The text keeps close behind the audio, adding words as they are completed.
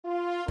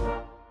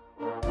Hi,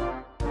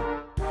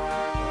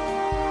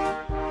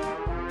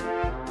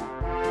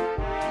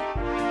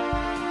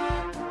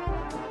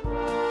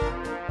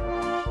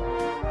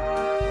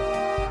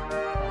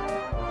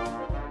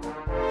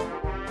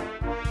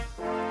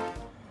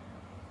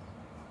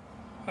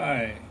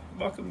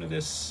 welcome to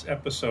this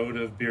episode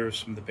of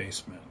Beers from the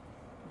Basement.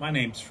 My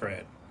name's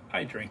Fred.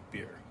 I drink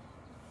beer.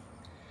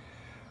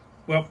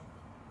 Well,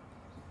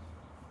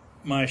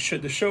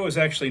 the show is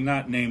actually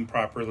not named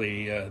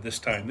properly this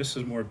time. This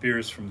is more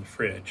Beers from the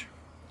Fridge.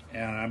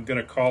 And I'm going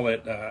to call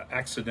it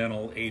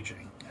Accidental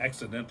Aging,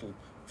 Accidental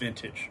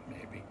Vintage,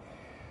 maybe.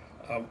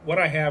 What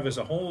I have is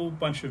a whole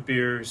bunch of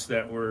beers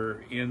that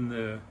were in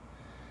the...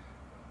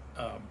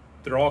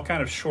 they're all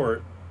kind of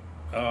short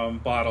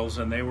bottles,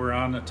 and they were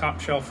on the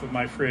top shelf of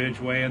my fridge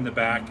way in the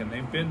back, and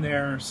they've been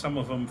there, some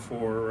of them,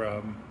 for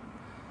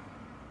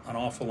an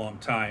awful long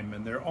time,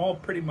 and they're all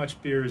pretty much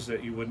beers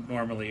that you wouldn't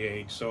normally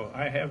age. So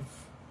I have,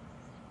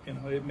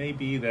 it may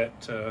be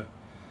that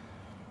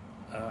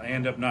I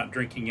end up not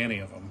drinking any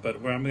of them, but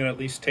I'm going to at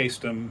least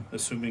taste them,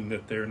 assuming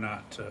that they're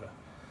not,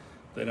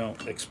 they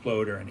don't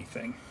explode or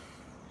anything.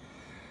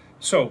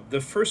 So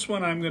the first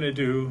one I'm going to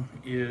do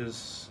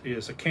is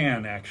a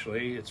can,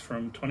 actually. It's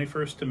from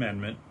 21st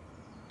Amendment.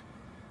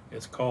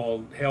 It's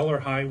called Hell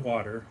or High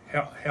Watermelon.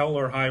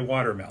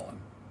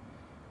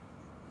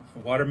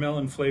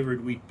 Watermelon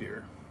flavored wheat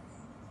beer.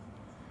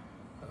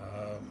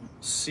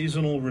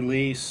 Seasonal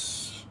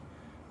release,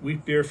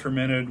 wheat beer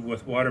fermented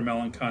with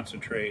watermelon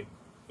concentrate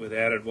with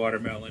added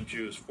watermelon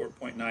juice,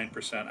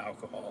 4.9%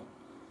 alcohol.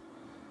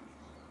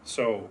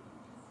 So,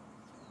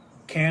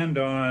 canned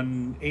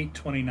on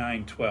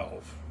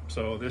 8/29/12.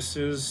 So this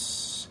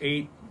is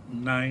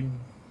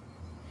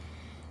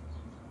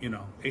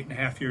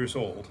 8.5 years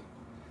old.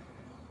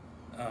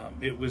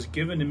 It was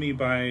given to me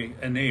by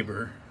a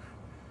neighbor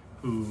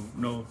who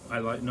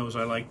knows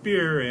I like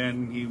beer,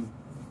 and he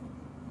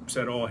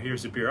said, "Oh,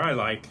 here's a beer I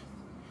like.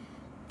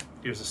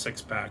 Here's a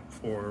 6-pack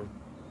for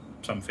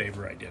some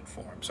favor I did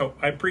for him." So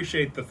I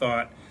appreciate the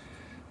thought.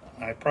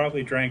 I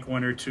probably drank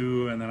one or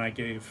two, and then I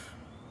gave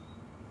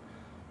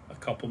a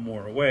couple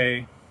more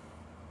away,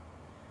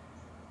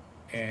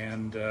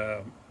 and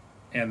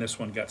this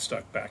one got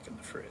stuck back in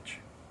the fridge.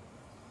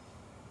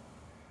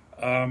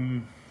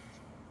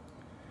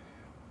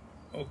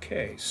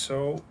 Okay,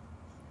 so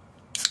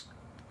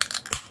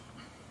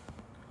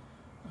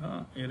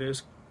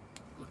it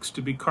looks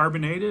to be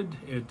carbonated.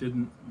 It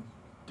didn't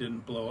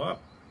blow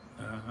up.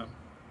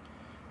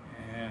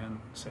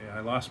 And say I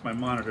lost my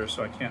monitor,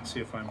 so I can't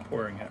see if I'm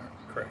pouring it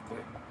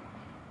correctly.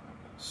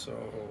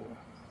 So,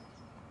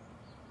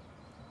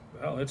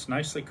 well, it's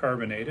nicely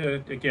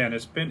carbonated. Again,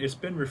 it's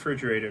been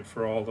refrigerated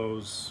for all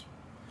those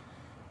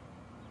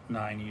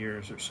 9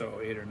 years or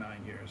so, 8 or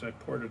 9 years. I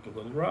poured it a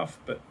little rough,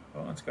 but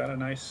well, it's got a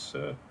nice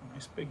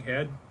big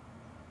head.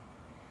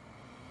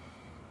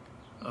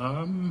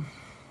 Again,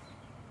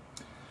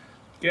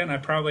 I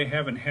probably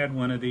haven't had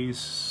one of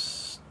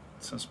these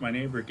since my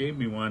neighbor gave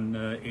me one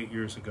 8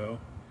 years ago,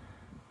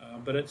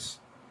 but it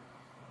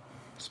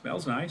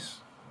smells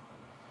nice.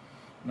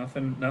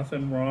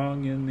 Nothing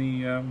wrong in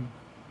the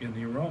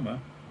aroma.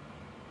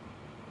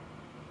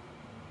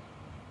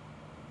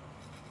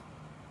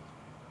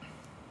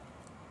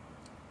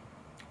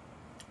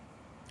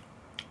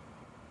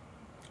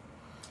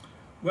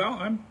 Well,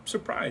 I'm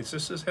surprised.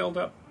 This has held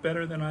up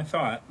better than I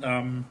thought.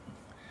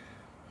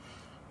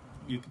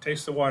 You can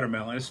taste the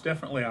watermelon. It's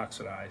definitely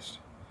oxidized.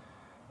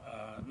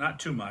 Not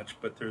too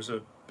much, but there's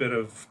a bit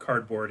of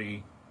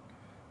cardboardy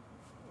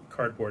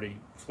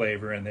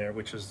flavor in there,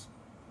 which is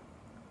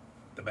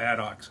the bad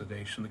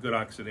oxidation. The good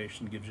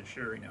oxidation gives you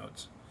sherry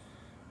notes.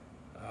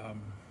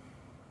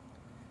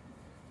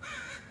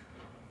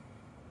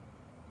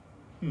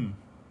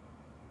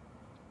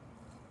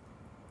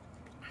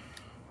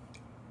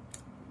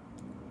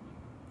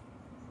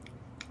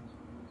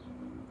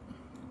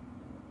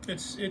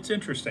 It's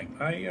interesting.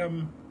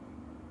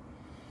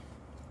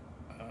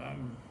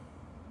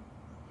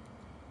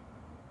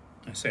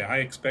 I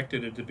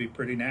expected it to be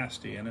pretty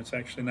nasty, and it's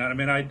actually not. I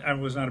mean, I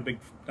was not a big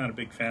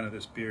fan of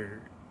this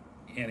beer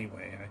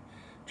anyway. I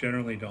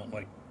generally don't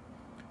like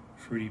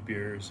fruity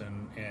beers,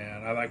 and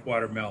I like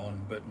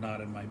watermelon, but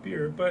not in my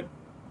beer. But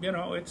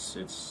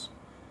it's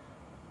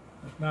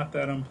not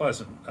that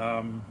unpleasant.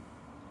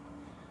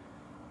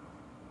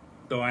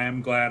 Though I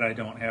am glad I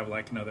don't have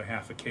like another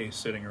half a case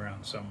sitting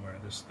around somewhere.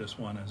 This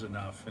one is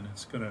enough, and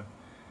it's gonna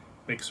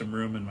make some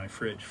room in my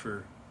fridge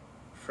for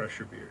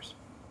fresher beers.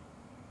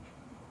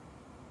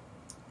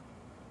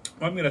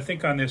 Well, I'm gonna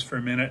think on this for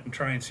a minute and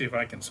try and see if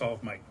I can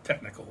solve my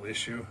technical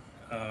issue.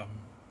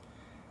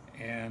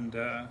 And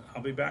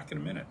I'll be back in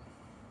a minute.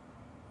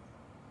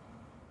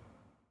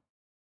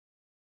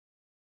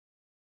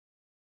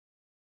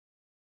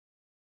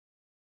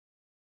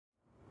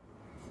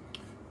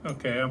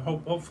 Okay, I'm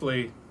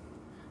hopefully,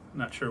 I'm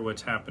not sure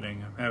what's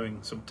happening. I'm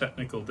having some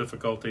technical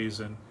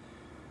difficulties, and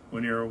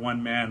when you're a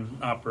one-man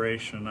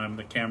operation, I'm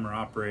the camera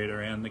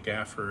operator and the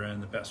gaffer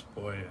and the best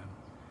boy and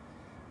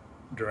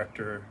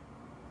director,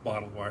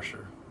 bottle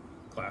washer,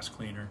 glass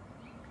cleaner.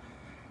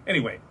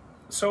 Anyway,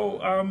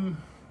 so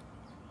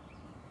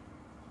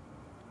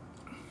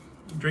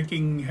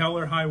drinking Hell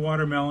or High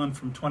Watermelon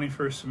from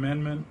 21st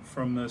Amendment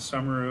from the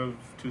summer of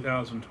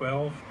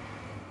 2012.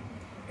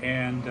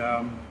 And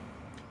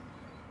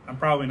I'm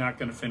probably not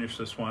going to finish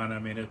this one. I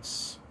mean,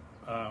 it's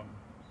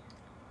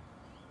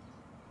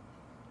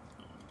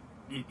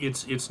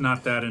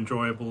not that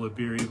enjoyable a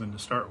beer even to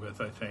start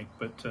with, I think.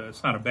 But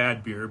it's not a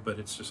bad beer, but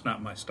it's just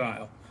not my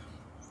style.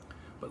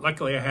 But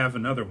luckily I have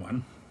another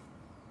one.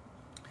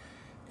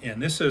 And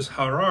this is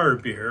Harar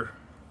Beer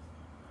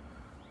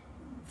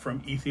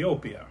from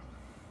Ethiopia.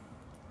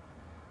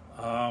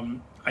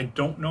 I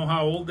don't know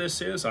how old this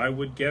is. I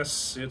would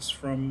guess it's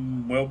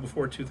from well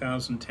before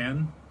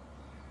 2010.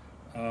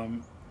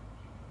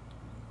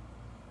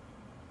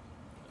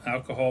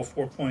 Alcohol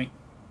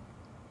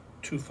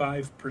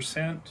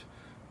 4.25%,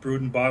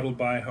 brewed and bottled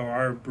by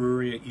Harar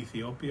Brewery at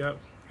Ethiopia.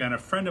 And a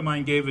friend of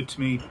mine gave it to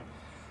me,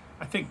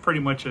 I think pretty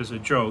much as a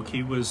joke.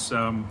 He was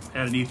at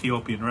an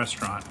Ethiopian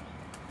restaurant,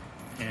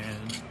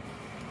 and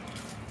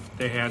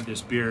they had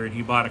this beer, and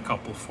he bought a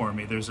couple for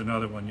me. There's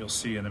another one you'll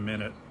see in a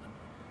minute.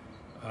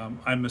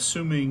 I'm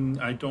assuming,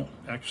 I don't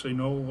actually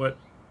know what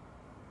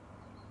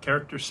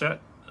character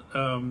set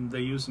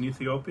they use in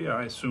Ethiopia.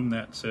 I assume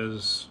that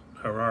says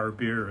Harar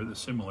Beer or the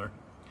similar.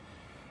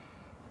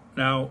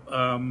 Now,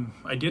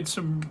 I did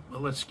some, well,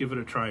 let's give it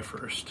a try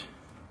first.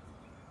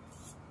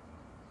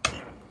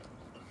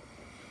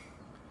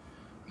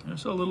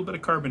 There's a little bit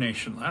of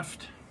carbonation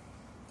left.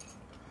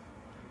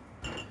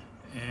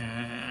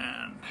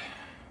 And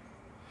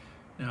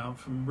now,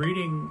 from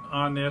reading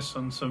on this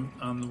on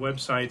the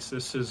websites,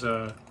 this is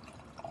an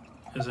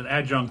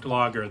adjunct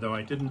lager, though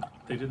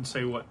they didn't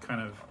say what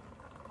kind of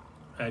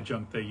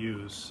adjunct they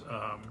use.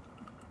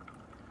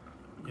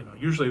 You know,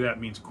 usually that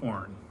means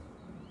corn,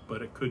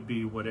 but it could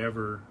be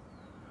whatever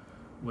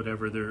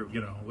they're, you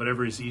know,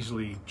 whatever is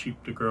easily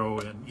cheap to grow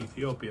in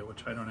Ethiopia,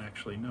 which I don't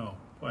actually know.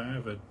 Boy, I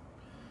have a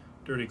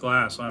dirty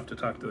glass. I'll have to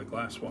talk to the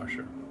glass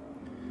washer.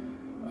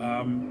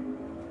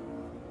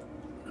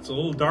 It's a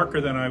little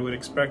darker than I would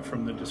expect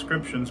from the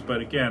descriptions,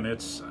 but again, I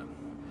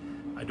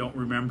don't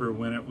remember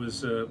when it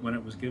was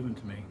given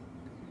to me.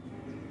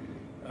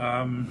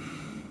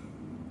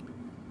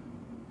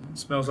 It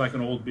smells like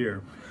an old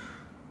beer.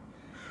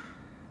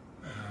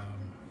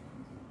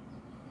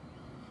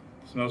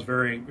 Smells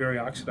very, very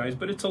oxidized,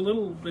 but it's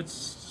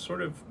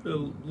sort of a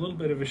little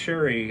bit of a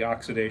sherry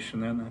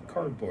oxidation than the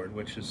cardboard,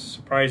 which is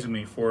surprising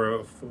me for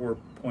a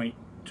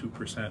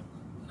 4.2%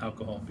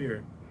 alcohol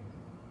beer.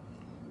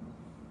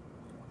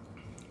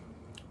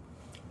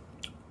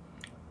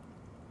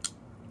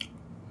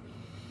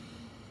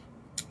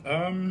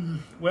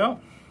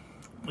 Well,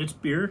 it's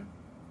beer.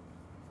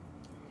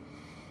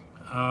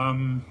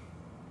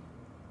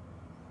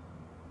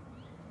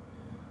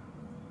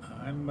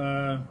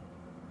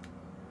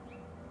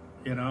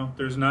 You know,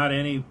 there's not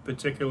any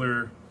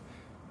particular,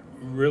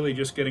 really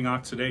just getting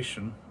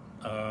oxidation.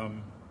 I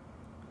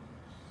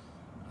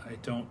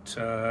don't,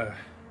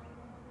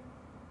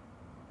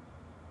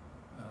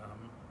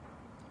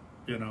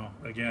 you know,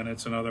 again,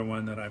 it's another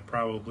one that I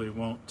probably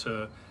won't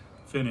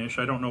finish.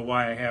 I don't know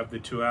why I have the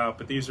two out,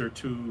 but these are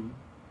two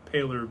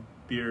paler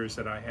beers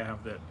that I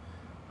have that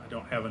I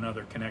don't have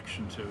another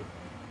connection to.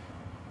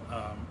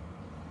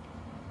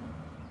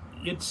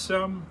 It's,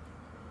 you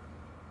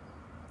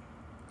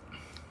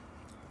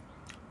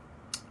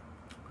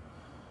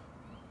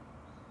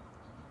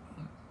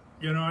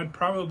know, I'd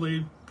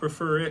probably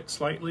prefer it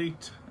slightly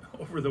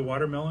over the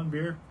watermelon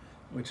beer,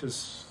 which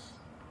is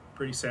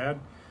pretty sad.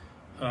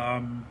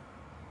 There's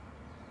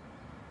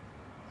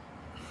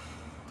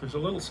a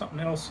little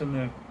something else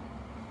in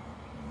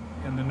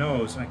the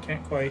nose, and I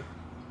can't quite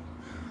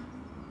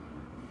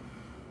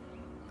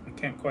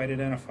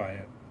identify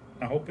it.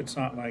 I hope it's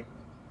not like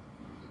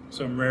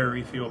some rare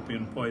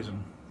Ethiopian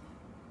poison.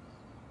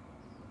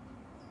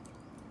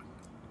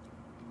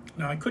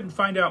 Now, I couldn't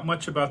find out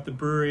much about the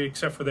brewery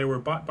except for they were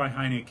bought by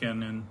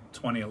Heineken in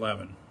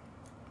 2011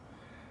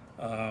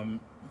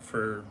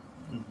 for,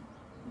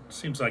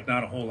 seems like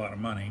not a whole lot of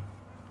money.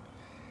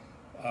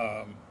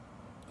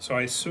 So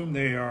I assume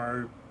they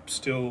are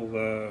still,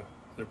 they're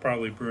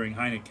probably brewing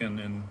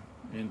Heineken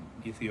in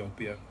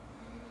Ethiopia.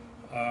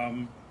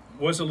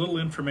 Was a little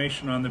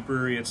information on the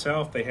brewery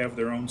itself. They have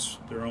their own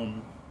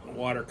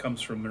water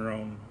comes from their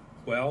own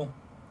well.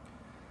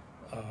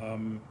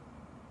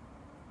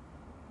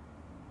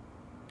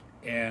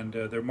 And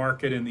their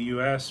market in the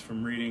U.S.,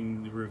 from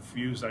reading the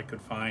reviews I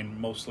could find,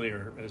 mostly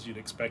are, as you'd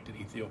expect, at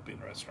Ethiopian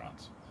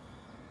restaurants.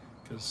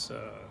 Because,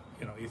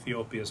 you know,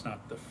 Ethiopia is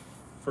not the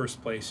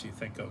first place you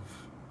think of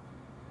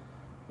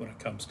when it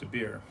comes to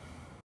beer.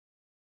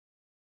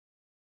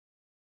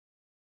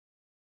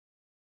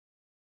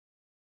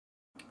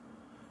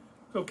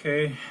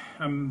 Okay,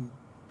 I'm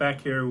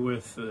back here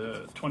with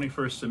the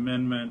 21st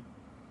Amendment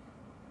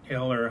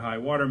Hell or High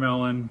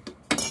Watermelon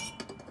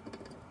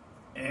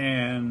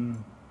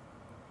and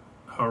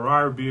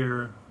Harar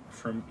Beer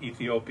from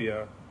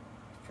Ethiopia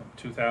from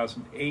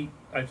 2008,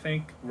 I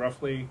think,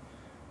 roughly.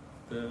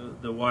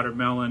 The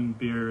watermelon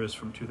beer is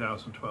from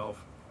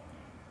 2012.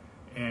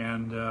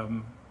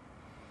 and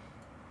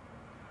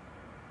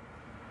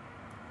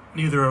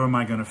neither of them am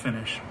I going to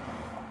finish.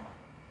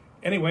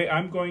 Anyway,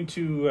 I'm going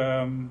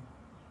to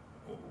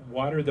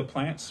water the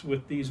plants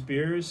with these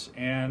beers,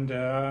 and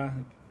I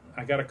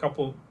got a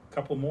couple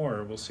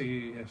more. We'll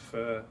see if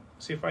I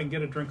can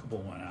get a drinkable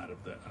one out of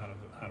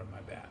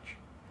my batch.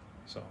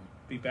 So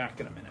be back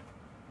in a minute.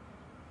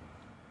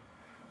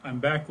 I'm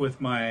back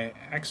with my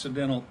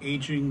accidental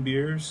aging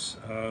beers,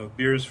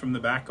 beers from the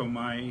back of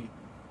my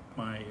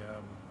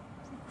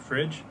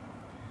fridge,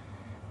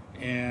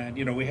 and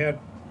you know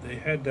they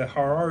had the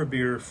Harar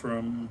Beer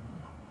from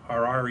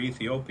Harar,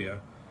 Ethiopia.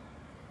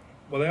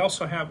 Well, they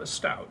also have a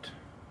stout.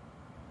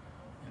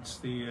 It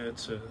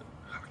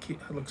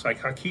looks like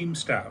Hakim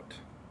Stout,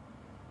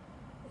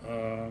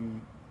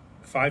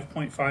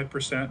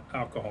 5.5%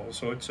 alcohol,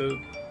 so it's a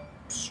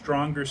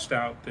stronger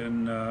stout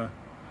than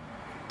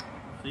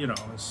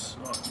it's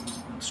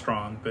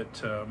strong,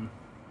 but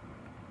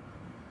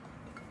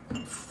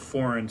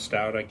foreign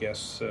stout, I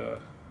guess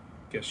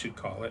you'd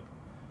call it.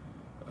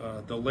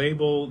 The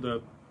label,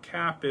 the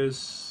cap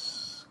is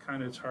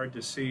it's hard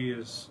to see,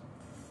 is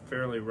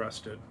fairly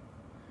rusted.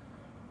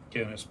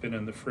 Again, it's been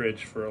in the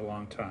fridge for a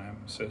long time.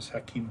 It says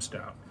Hakim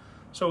Stout.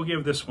 So we'll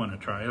give this one a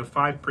try. At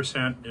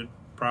 5%, it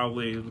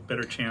probably a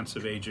better chance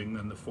of aging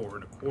than the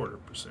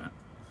 4.25%.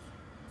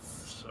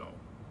 So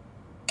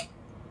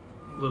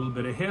a little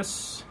bit of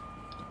hiss.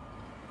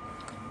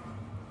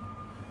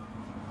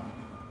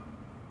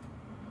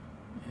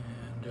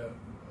 And a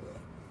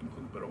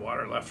little bit of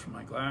water left from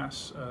my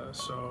glass.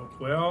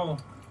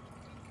 Well,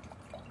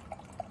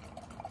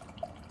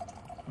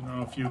 I don't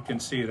know if you can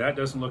see, that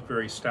doesn't look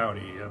very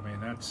stouty. I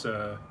mean, that's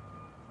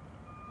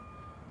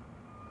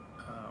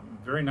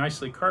very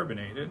nicely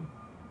carbonated,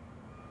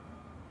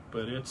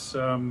 but it's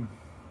kind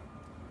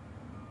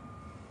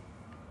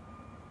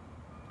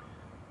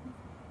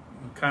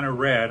of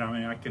red. I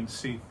mean, I can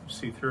see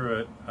through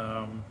it.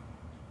 I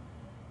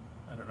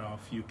don't know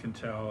if you can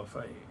tell if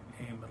I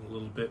aim it a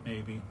little bit,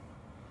 maybe.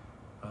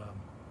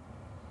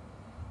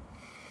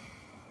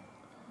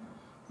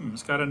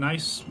 It's got a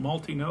nice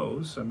malty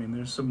nose. I mean,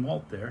 there's some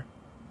malt there.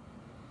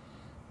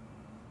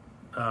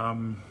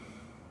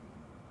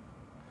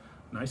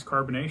 Nice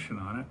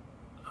carbonation on it.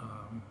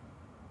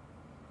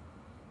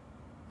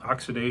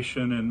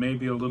 Oxidation and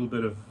maybe a little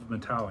bit of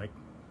metallic.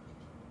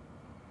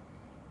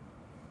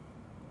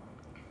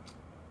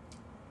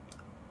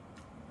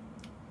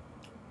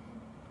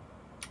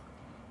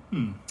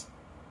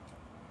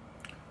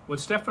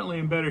 What's definitely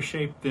in better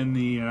shape than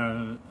the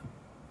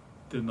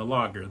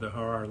lager, the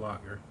Harar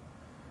lager.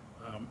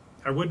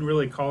 I wouldn't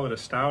really call it a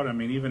stout. I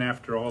mean, even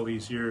after all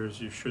these years,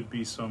 there should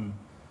be some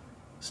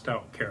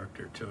stout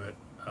character to it.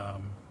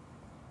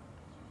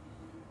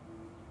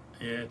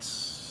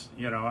 It's,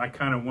 I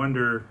kind of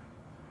wonder,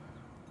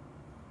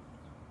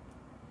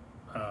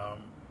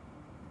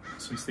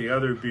 since the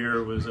other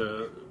beer was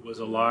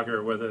a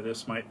lager, whether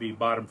this might be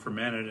bottom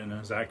fermented and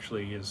was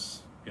actually a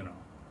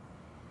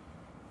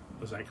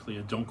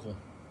dunkel.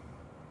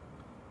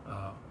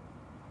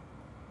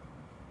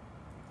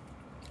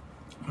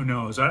 Who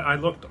knows? I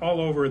looked all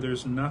over.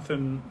 There's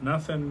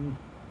nothing,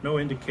 no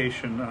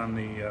indication on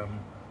the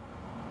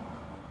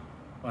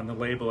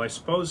label. I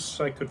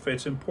suppose I could.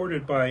 It's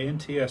imported by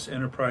NTS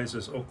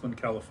Enterprises, Oakland,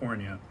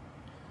 California,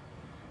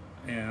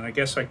 and I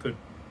guess I could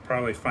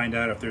probably find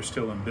out if they're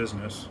still in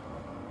business.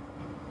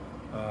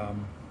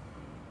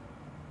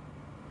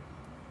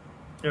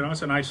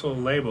 It's a nice little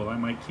label. I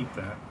might keep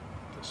that.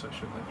 Guess I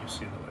should let you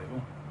see the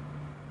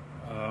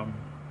label.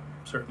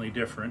 Certainly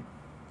different.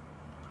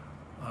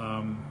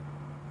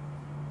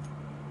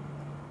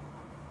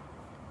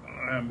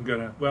 I'm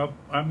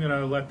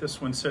gonna let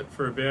this one sit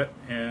for a bit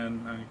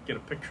and get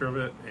a picture of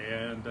it,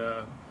 and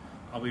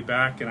I'll be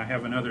back, and I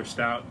have another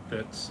stout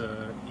that's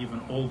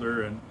even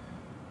older, and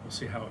we'll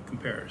see how it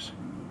compares.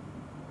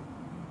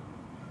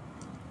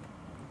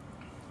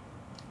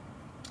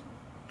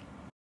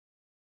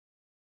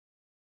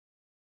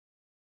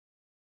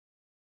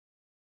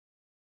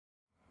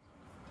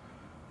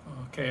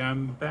 Okay,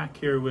 I'm back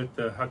here with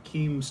the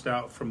Hakim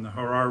Stout from the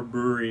Harar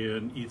Brewery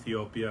in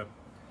Ethiopia.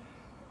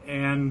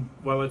 And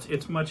well, it's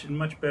in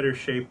much better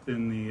shape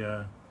than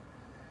the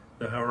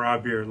Harar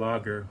Beer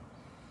lager.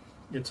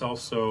 It's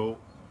also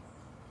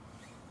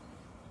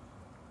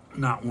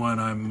not one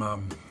I'm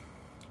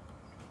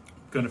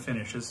going to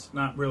finish. It's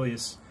not really a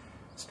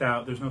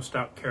stout. There's no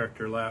stout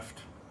character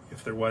left,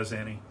 if there was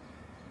any.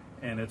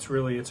 And it's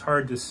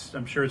hard to.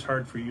 I'm sure it's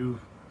hard for you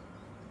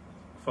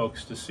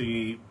folks to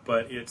see,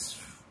 but it's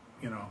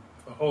if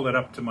I hold it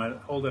up to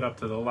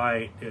the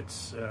light,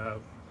 it's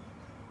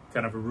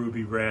kind of a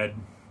ruby red.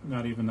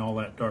 Not even all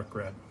that dark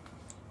red.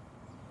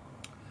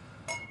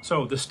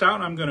 So the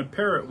stout I'm going to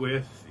pair it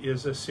with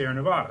is a Sierra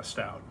Nevada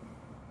Stout.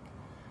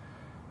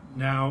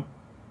 Now,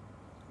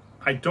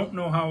 I don't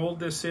know how old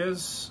this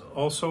is.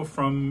 Also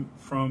from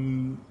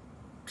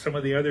some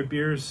of the other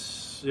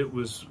beers it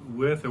was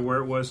with, or where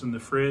it was in the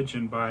fridge,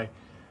 and by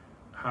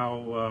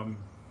how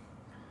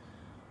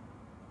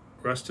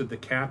rusted the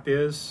cap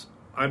is,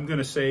 I'm going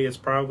to say it's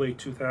probably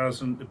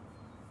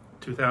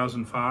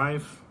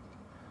 2005,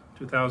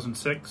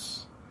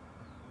 2006.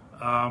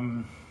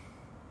 I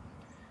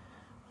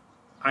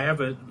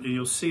have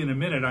you'll see in a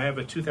minute, I have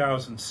a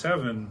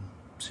 2007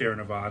 Sierra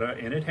Nevada,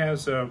 and it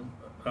has a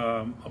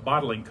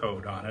bottling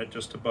code on it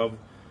just above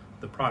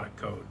the product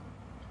code.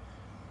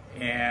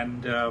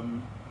 And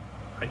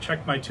I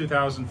checked my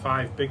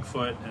 2005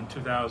 Bigfoot and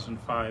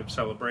 2005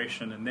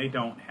 Celebration, and they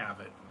don't have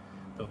it.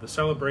 Though the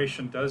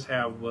Celebration does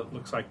have what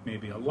looks like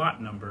maybe a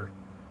lot number.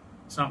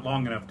 It's not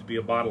long enough to be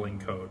a bottling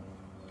code.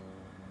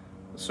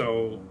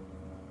 So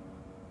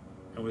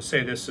I would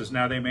say this is,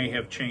 now they may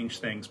have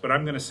changed things, but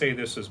I'm going to say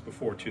this is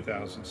before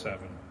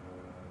 2007.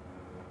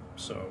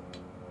 So,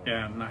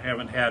 and I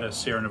haven't had a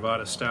Sierra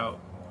Nevada Stout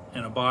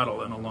in a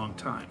bottle in a long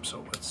time,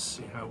 so let's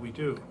see how we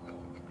do.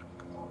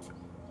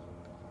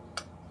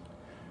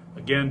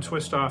 Again,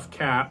 twist off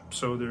cap,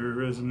 so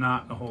there is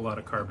not a whole lot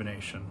of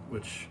carbonation,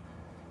 which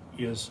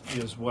is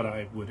what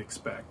I would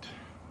expect.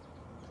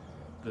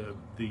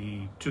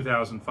 The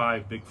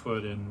 2005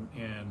 Bigfoot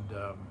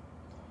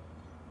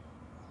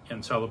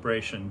and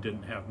Celebration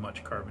didn't have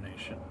much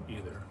carbonation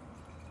either.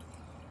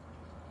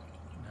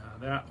 Now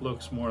that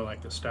looks more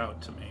like a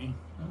stout to me.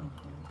 I'll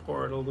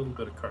pour it a little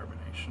bit of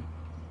carbonation.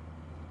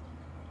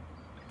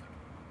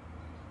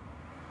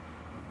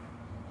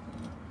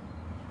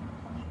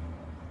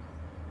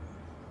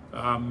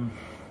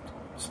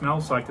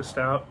 Smells like a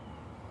stout,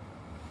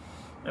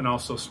 and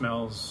also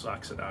smells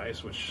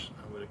oxidized, which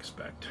I would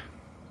expect.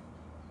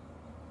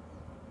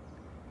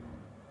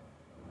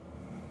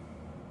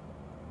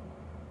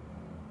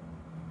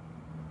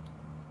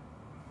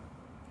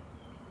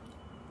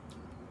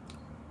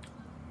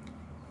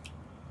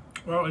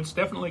 Well, it's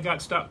definitely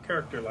got stout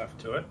character left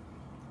to it.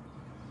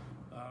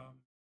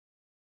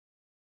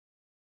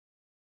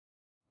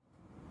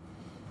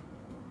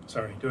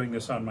 Sorry, doing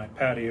this on my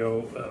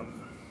patio.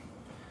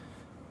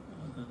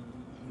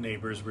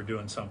 Neighbors were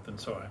doing something,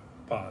 so I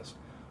paused.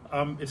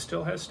 It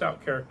still has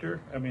stout character.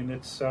 I mean,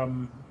 it's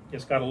got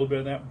a little bit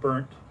of that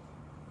burnt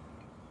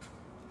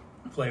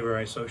flavor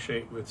I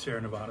associate with Sierra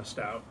Nevada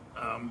Stout.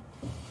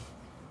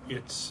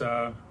 It's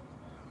if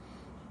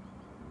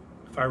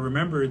I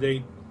remember,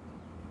 they,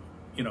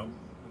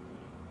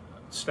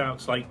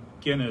 stouts like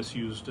Guinness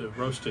used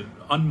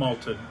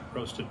unmalted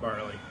roasted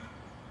barley,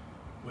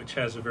 which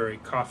has a very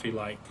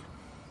coffee-like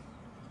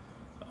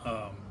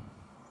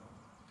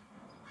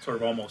sort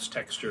of almost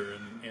texture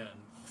and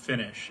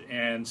finish.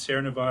 And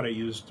Sierra Nevada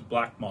used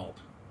black malt,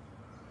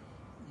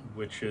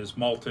 which is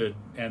malted,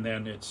 and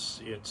then it's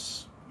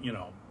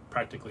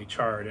practically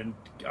charred. And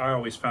I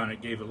always found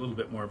it gave a little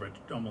bit more of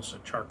almost a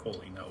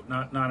charcoaly note,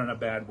 not in a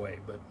bad way,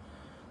 but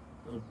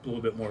a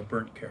little bit more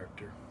burnt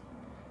character.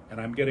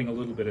 And I'm getting a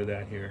little bit of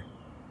that here.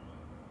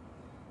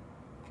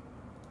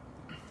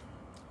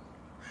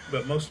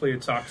 But mostly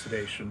it's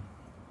oxidation.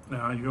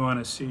 Now you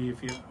want to see,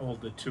 if you hold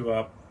the two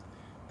up,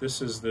 this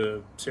is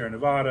the Sierra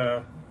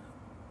Nevada,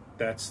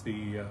 that's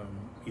the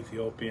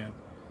Ethiopian.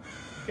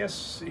 I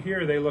guess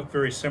here they look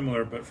very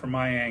similar, but from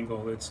my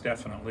angle, it's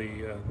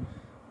definitely,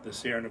 the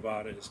Sierra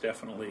Nevada is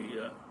definitely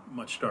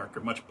much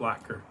darker, much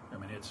blacker. I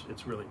mean,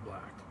 it's really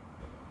black.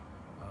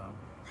 I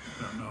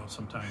don't know,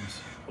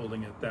 sometimes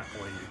holding it that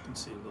way you can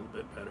see a little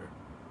bit better.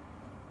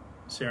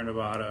 Sierra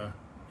Nevada,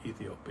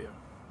 Ethiopia.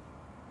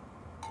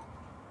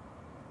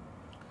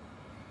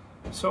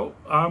 So,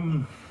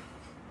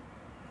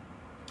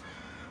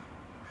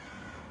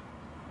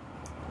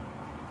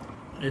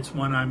 it's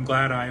one I'm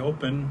glad I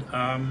opened.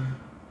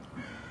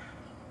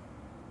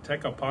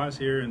 Take a pause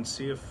here and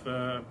see if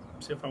I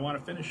want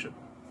to finish it.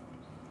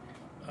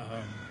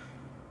 Like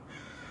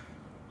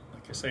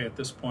I say, at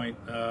this point,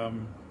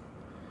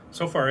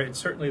 so far it's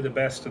certainly the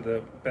best of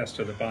the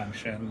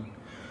bunch, and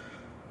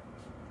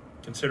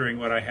considering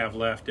what I have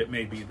left, it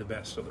may be the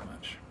best of the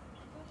bunch.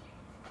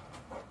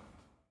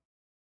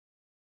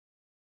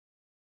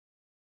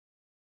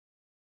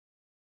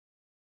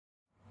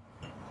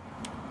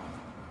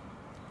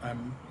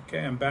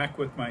 I'm back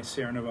with my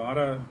Sierra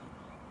Nevada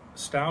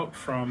Stout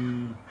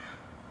from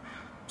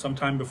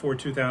sometime before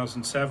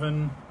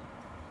 2007,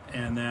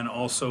 and then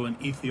also an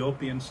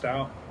Ethiopian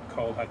stout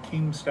called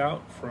Hakim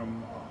Stout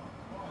from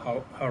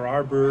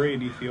Harar Brewery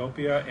in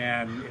Ethiopia,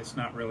 and it's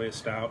not really a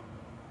stout.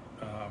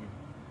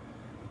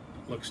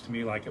 Looks to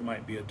me like it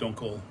might be a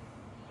dunkel.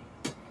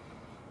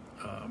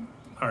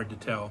 Hard to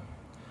tell.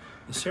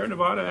 The Sierra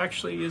Nevada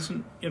actually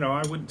isn't,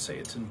 I wouldn't say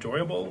it's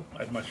enjoyable.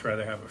 I'd much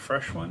rather have a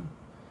fresh one.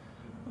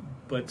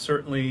 But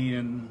certainly,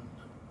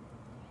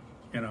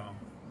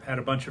 had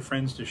a bunch of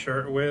friends to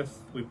share it with,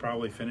 we'd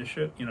probably finish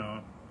it.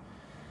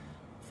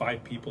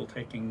 5 people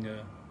taking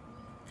a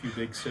few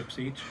big sips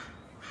each.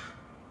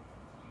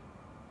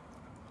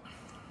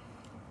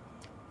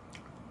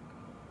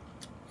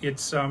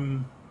 It's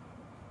and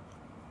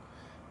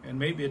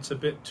maybe it's a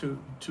bit too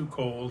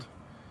cold,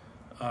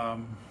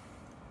 but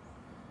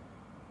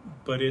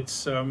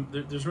it's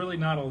there's really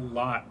not a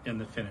lot in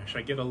the finish.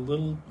 I get a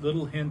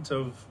little hint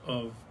of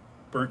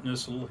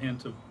burntness, a little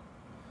hint of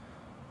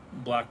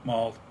black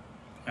malt,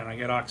 and I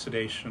get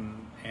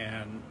oxidation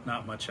and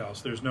not much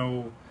else. There's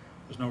no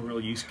There's no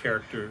real yeast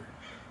character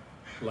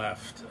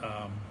left.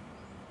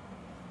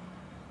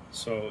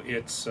 So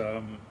it's,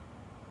 you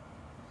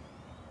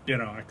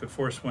know, I could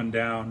force one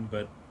down,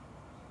 but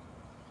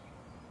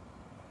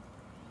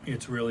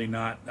it's really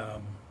not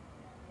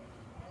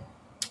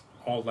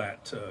all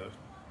that,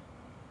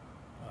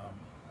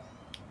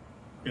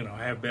 you know,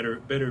 I have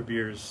better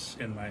beers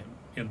in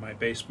my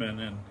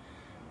basement and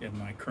in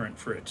my current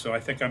fridge. So I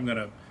think I'm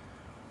gonna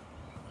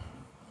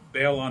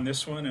bail on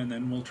this one, and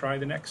then we'll try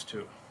the next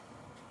two.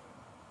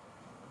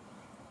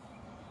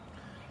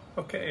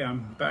 Okay,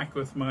 I'm back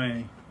with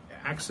my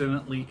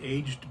accidentally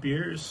aged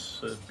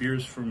beers,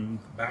 beers from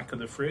the back of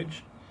the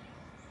fridge.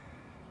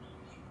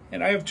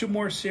 And I have two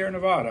more Sierra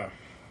Nevada.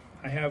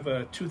 I have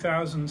a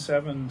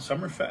 2007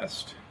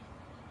 Summerfest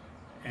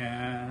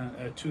and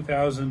a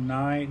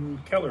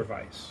 2009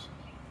 Kellerweis.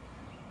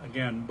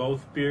 Again,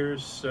 both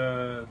beers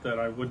that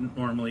I wouldn't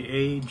normally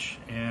age,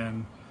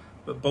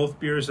 but both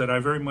beers that I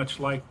very much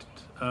liked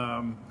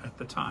at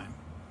the time.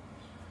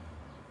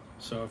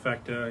 So in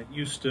fact,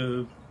 used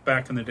to,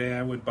 back in the day,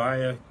 I would buy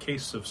a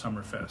case of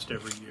Summerfest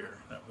every year.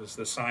 That was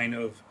the sign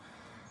of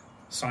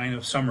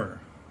summer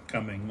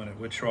coming, when it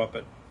would show up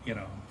at, you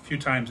know, a few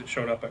times it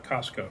showed up at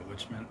Costco,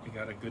 which meant you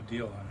got a good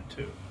deal on it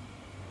too.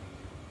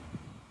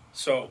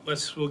 So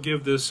we'll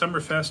give the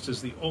Summerfest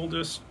as the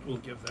oldest. We'll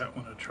give that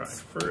one a try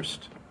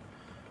first.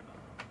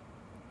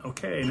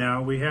 Okay,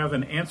 now we have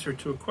an answer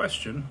to a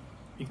question.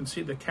 You can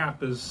see the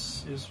cap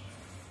is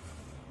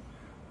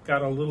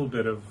got a little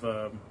bit of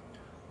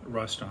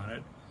rust on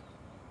it,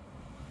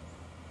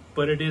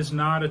 but it is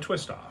not a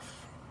twist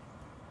off.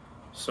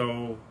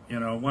 So, you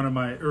know, one of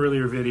my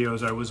earlier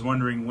videos, I was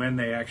wondering when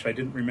they actually, I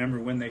didn't remember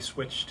when they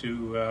switched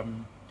to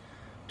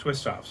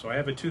twist off. So I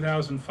have a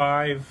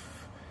 2005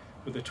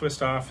 with a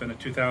twist off and a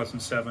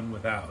 2007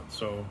 without.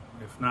 So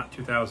if not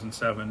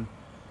 2007,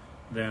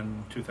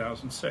 then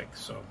 2006.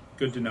 So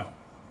good to know.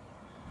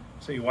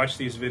 So you watch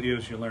these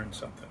videos, you learn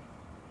something.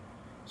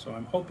 So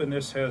I'm hoping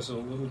this has a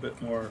little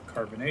bit more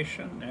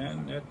carbonation,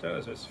 and it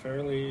does. It's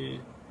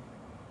fairly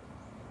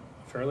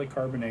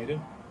carbonated.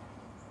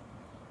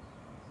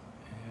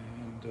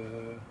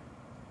 And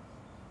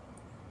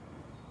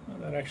well,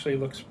 that actually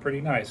looks pretty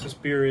nice. This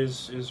beer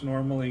is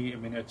normally, I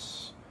mean,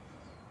 it's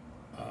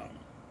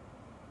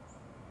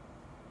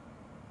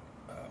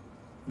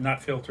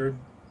not filtered,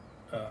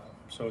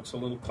 so it's a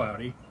little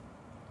cloudy.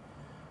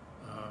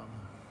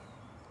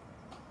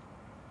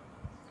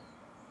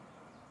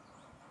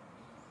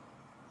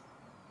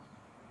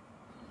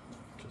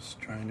 Just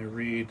trying to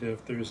read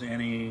if there's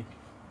any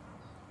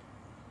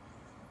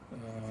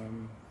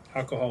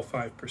alcohol,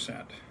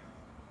 5%.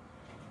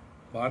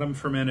 Bottom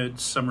fermented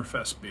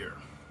Summerfest beer.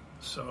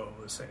 So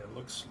let's say it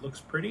looks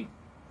pretty.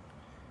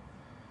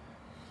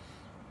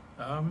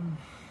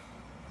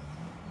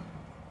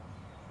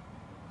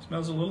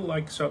 Smells a little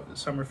like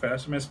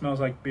Summerfest. I mean, it smells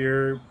like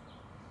beer,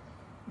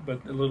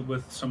 but a little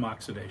with some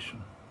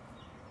oxidation.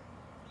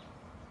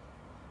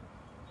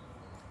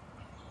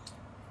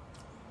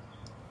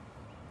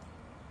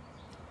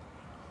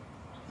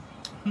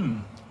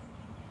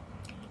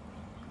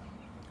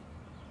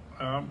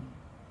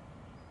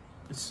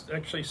 It's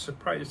actually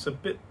surprising. It's a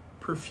bit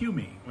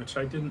perfumey, which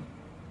I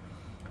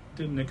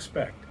didn't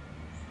expect.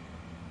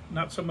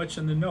 Not so much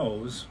in the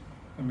nose.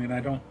 I mean, I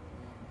don't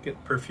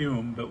get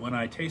perfume, but when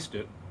I taste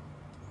it,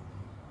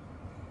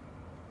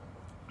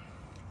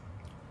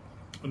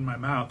 in my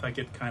mouth, I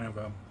get kind of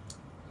a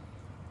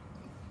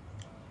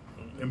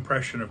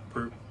impression of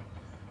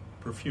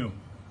perfume.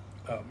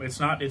 It's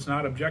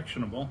not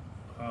objectionable.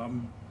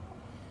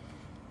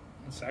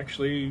 It's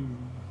actually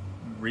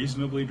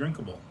reasonably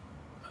drinkable.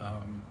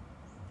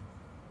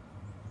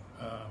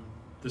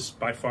 This is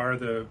by far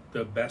the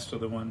best of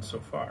the ones so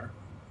far.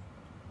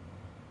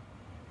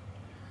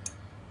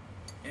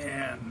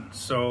 And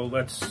so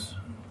let's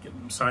get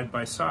them side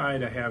by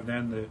side. I have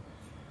then the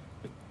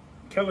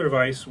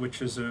Kellerweis,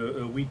 which is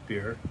a wheat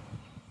beer.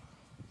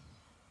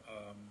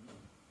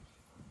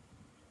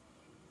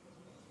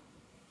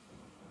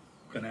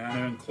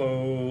 Banana and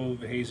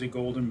clove, hazy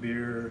golden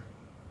beer.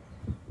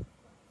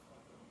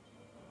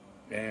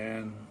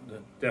 And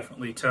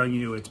definitely telling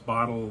you it's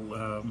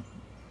bottle,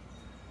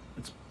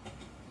 it's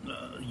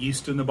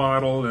yeast in the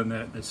bottle, and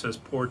that it says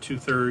pour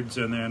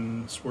 2/3 and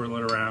then swirl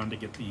it around to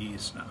get the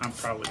yeast. Now, I'm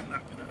probably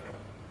not going to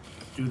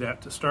do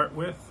that to start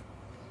with.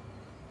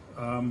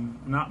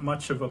 Not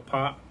much of a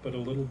pop, but a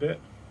little bit.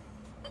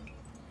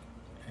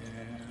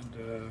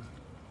 And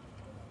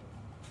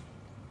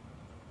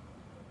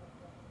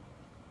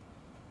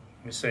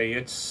I say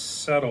it's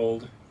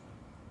settled.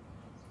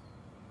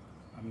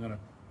 I'm going to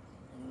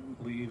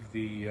leave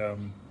the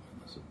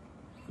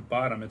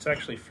bottom. It's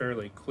actually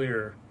fairly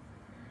clear.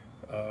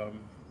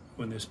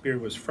 When this beer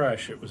was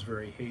fresh, it was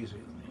very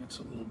hazy. It's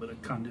a little bit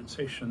of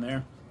condensation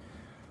there.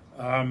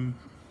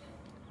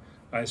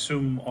 I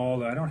assume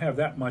I don't have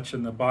that much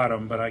in the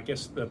bottom, but I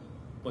guess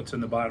what's in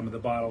the bottom of the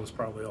bottle is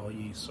probably all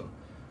yeast, so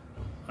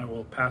I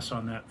will pass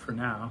on that for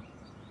now.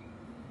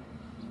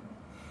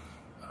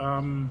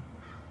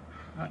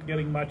 Not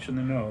getting much in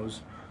the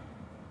nose.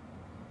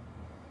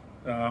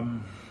 A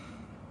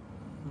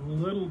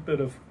little bit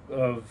of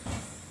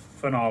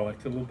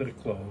phenolic, a little bit of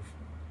clove.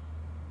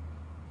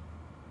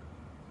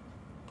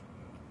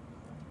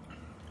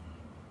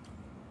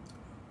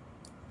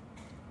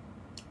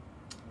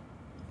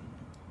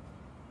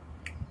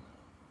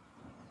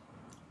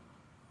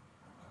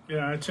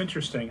 Yeah, it's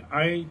interesting.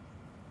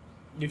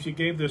 If you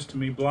gave this to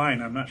me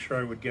blind, I'm not sure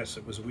I would guess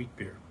it was wheat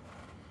beer.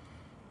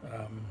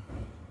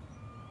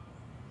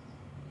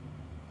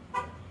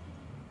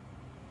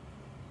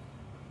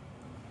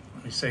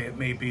 Let me say it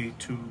may be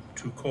too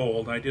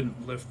cold. I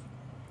didn't lift.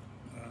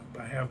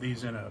 I have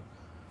these in a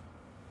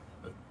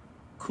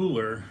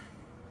cooler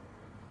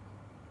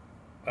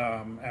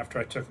after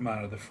I took them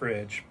out of the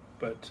fridge.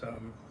 But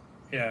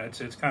yeah,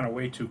 it's kind of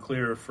way too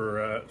clear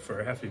for a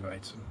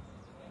Hefeweizen.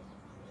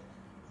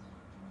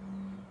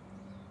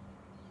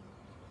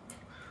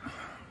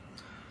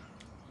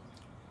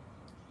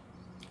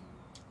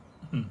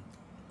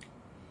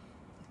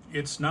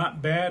 It's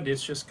not bad.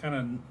 It's just kind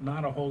of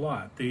not a whole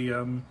lot.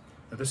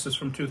 This is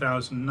from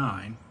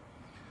 2009,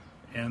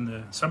 and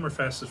the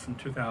Summerfest is from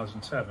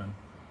 2007.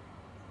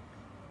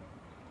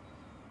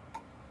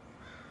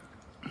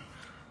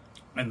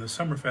 And the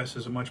Summerfest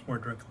is a much more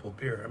drinkable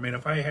beer. I mean,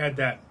 if I had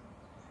that,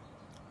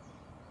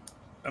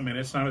 I mean,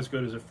 it's not as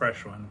good as a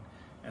fresh one.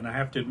 And I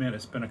have to admit,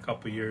 it's been a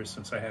couple years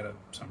since I had a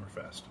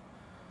Summerfest.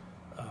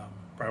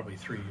 Probably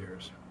 3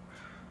 years.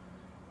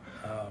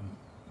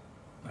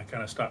 I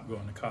kind of stopped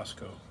going to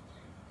Costco,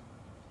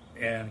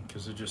 and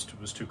because it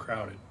was too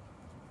crowded.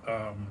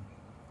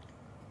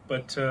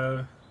 But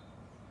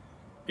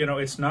you know,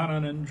 it's not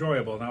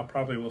unenjoyable, and I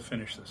probably will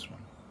finish this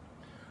one.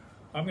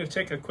 I'm going to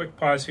take a quick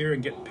pause here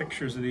and get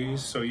pictures of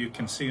these so you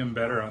can see them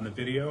better on the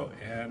video,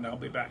 and I'll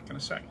be back in a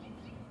second.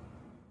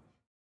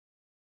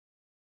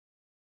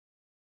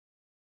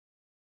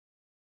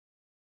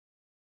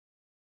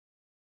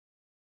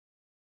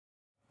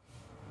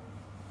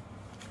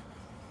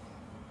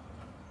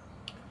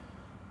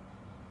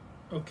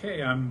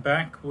 Okay, I'm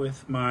back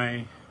with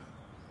my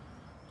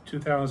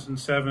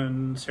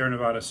 2007 Sierra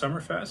Nevada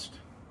Summerfest,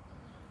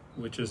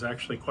 which is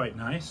actually quite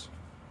nice.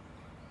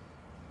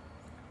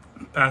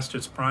 Past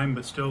its prime,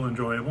 but still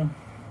enjoyable.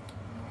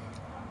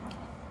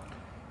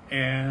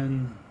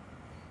 And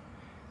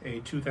a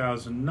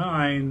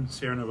 2009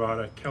 Sierra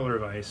Nevada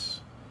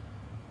Kellerweis.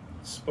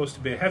 It's supposed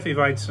to be a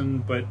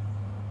Hefeweizen, but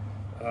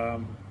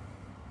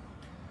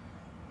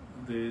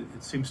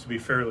it seems to be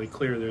fairly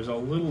clear. There's a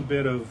little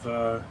bit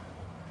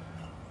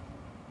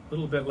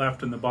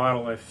left in the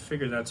bottle. I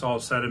figure that's all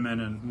sediment,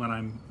 and when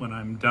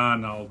I'm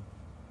done, I'll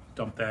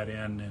dump that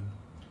in and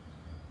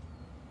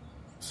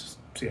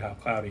see how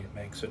cloudy it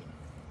makes it.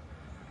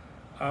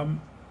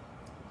 I'm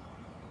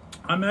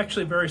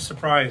actually very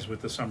surprised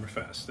with the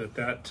Summerfest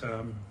that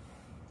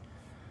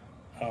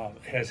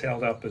has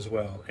held up as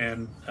well,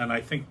 and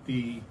I think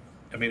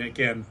I mean,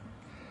 again,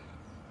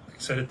 like I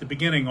said at the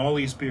beginning, all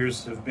these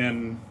beers have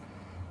been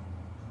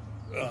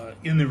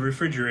in the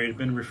refrigerator,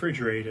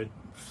 refrigerated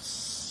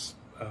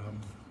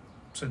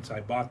since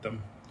I bought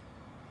them,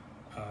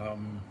 so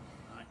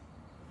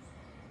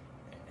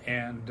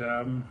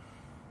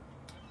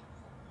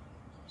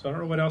I don't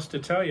know what else to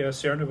tell you.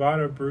 Sierra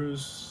Nevada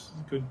brews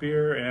good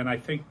beer, and I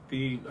think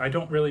I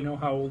don't really know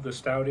how old the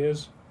stout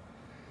is,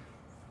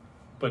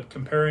 but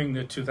comparing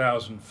the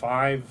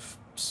 2005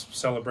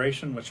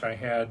 celebration, which I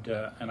had,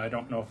 and I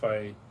don't know if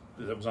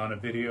that was on a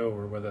video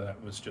or whether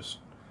that was just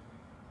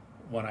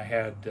one I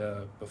had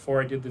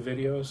before I did the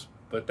videos,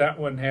 but that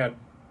one had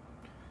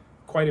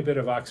quite a bit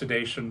of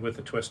oxidation with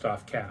the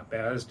twist-off cap,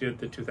 as did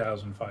the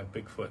 2005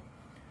 Bigfoot.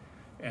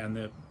 And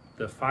the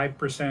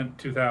 5%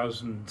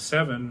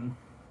 2007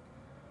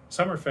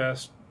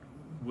 Summerfest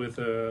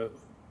without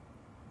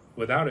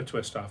a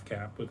twist-off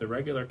cap, with the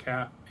regular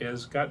cap,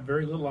 has got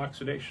very little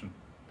oxidation.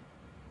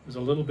 There's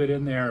a little bit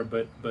in there,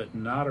 but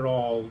not at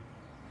all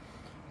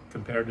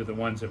compared to the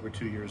ones that were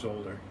 2 years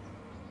older.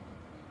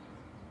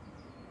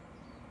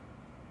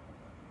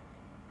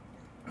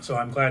 So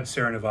I'm glad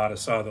Sierra Nevada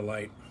saw the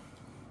light.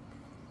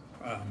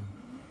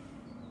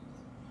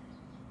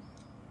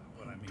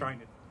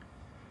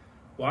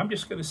 Well, I'm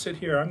just going to sit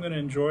here. I'm going to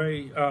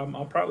enjoy.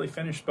 I'll probably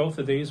finish both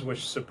of these,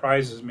 which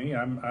surprises me.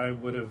 I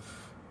would have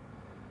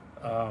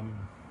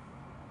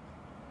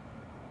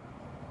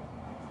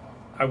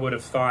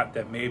thought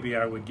that maybe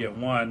I would get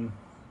one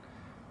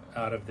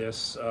out of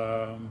this,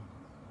 and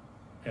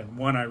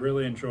one I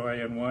really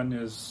enjoy, and one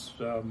is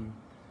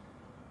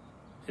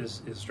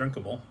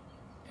drinkable,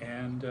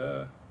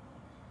 and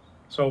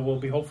so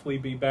we'll hopefully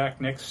be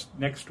back next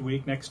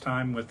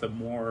time with a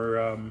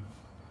more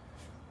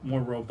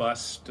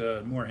robust,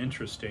 more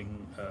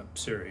interesting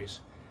series.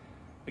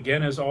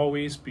 Again, as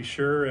always, be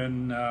sure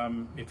and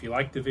if you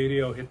like the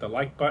video, hit the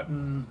like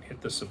button,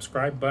 hit the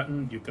subscribe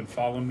button. You can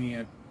follow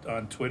me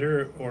on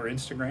Twitter or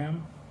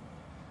Instagram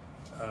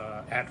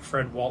at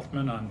Fred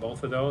Waltman on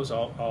both of those.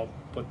 I'll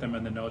put them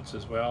in the notes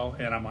as well,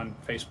 and I'm on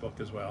Facebook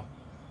as well.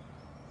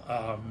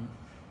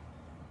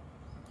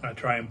 I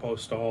try and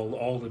post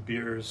all the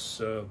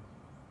beers.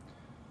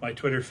 My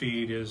Twitter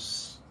feed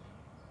is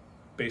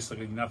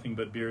basically nothing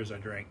but beers I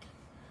drink.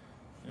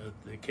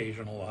 The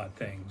occasional odd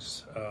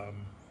things,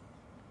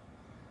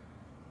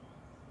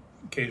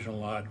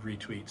 occasional odd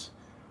retweets.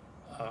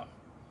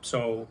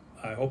 So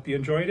I hope you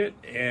enjoyed it,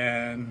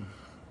 and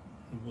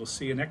we'll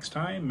see you next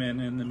time.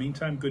 And in the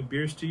meantime, good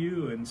beers to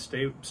you, and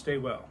stay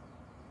well.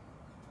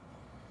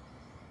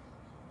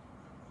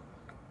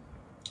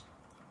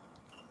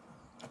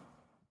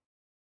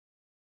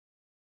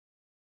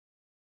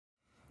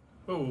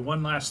 Oh,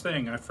 one last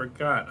thing I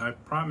forgot. I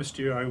promised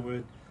you I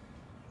would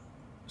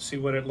see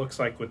what it looks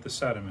like with the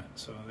sediment.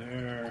 So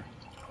there,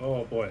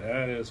 oh boy,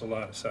 that is a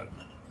lot of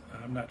sediment.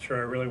 I'm not sure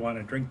I really want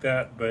to drink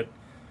that, but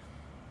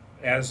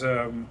as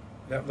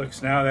that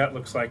looks now, that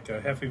looks like a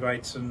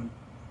Hefeweizen.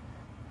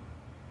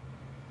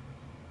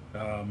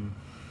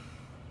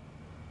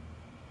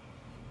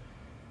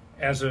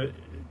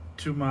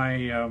 To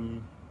my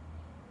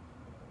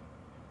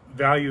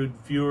valued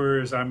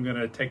viewers, I'm going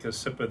to take a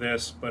sip of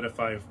this, but if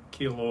I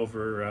keel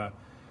over,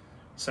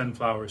 send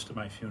flowers to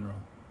my funeral.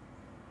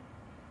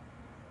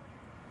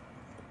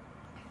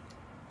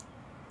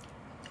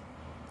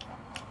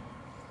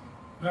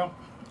 Well,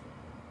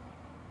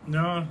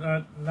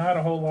 no, not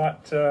a whole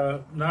lot.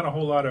 Not a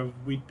whole lot of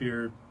wheat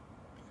beer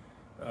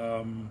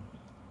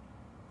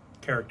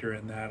character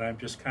in that. I'm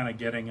just kind of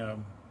getting it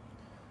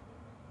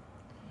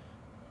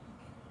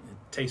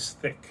tastes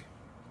thick.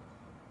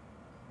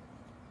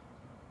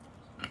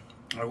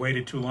 I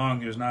waited too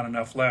long. There's not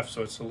enough left,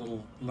 so it's a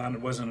little.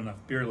 It wasn't enough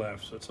beer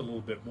left, so it's a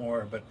little bit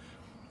more. But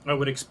I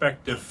would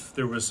expect if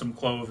there was some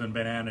clove and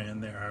banana in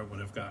there, I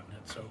would have gotten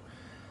it. So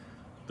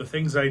the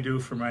things I do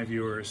for my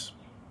viewers.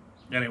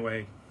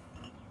 Anyway,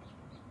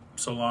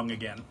 so long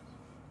again.